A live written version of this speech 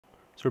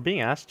So we're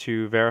being asked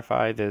to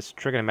verify this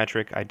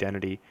trigonometric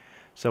identity.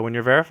 So when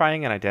you're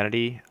verifying an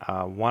identity,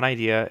 one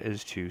idea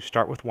is to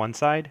start with one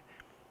side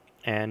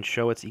and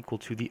show it's equal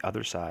to the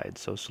other side.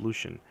 So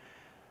solution.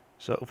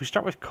 So if we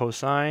start with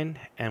cosine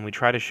and we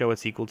try to show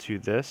it's equal to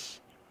this,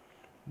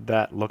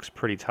 that looks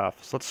pretty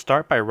tough. So let's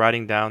start by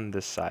writing down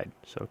this side.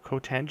 So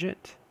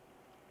cotangent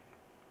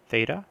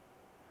theta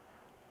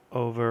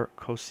over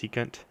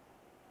cosecant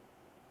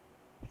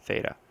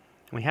theta.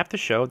 And we have to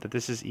show that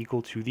this is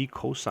equal to the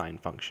cosine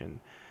function.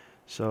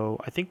 So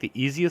I think the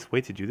easiest way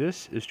to do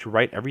this is to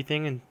write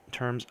everything in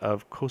terms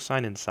of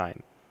cosine and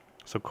sine.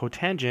 So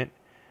cotangent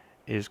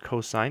is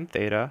cosine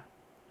theta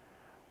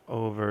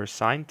over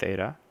sine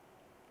theta,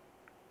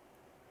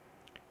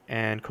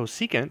 and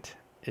cosecant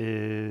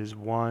is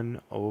 1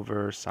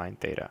 over sine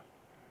theta.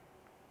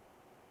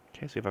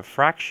 Okay, so we have a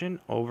fraction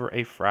over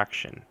a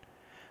fraction.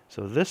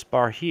 So this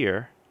bar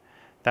here,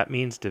 that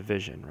means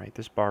division, right?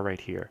 This bar right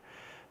here.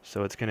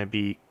 So it's going to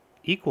be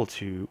equal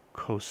to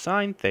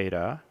cosine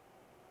theta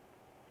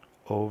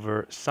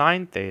over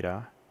sine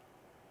theta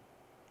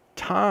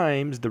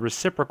times the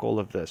reciprocal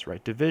of this,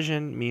 right?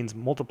 Division means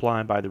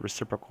multiplying by the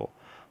reciprocal.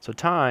 So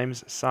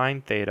times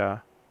sine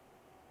theta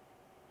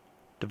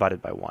divided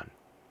by 1.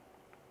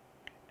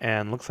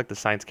 And looks like the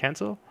signs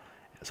cancel.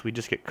 So we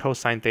just get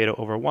cosine theta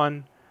over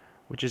 1,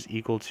 which is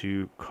equal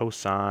to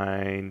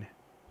cosine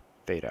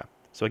theta.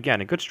 So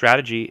again, a good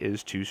strategy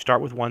is to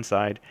start with one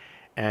side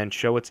and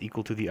show it's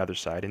equal to the other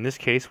side. In this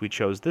case, we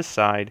chose this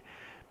side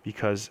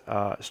because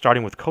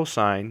starting with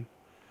cosine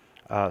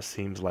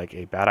seems like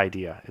a bad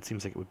idea. It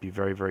seems like it would be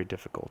very, very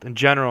difficult. In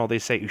general, they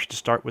say you should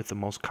start with the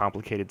most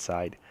complicated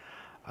side.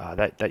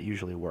 That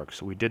usually works.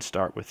 So we did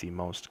start with the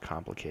most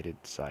complicated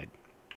side.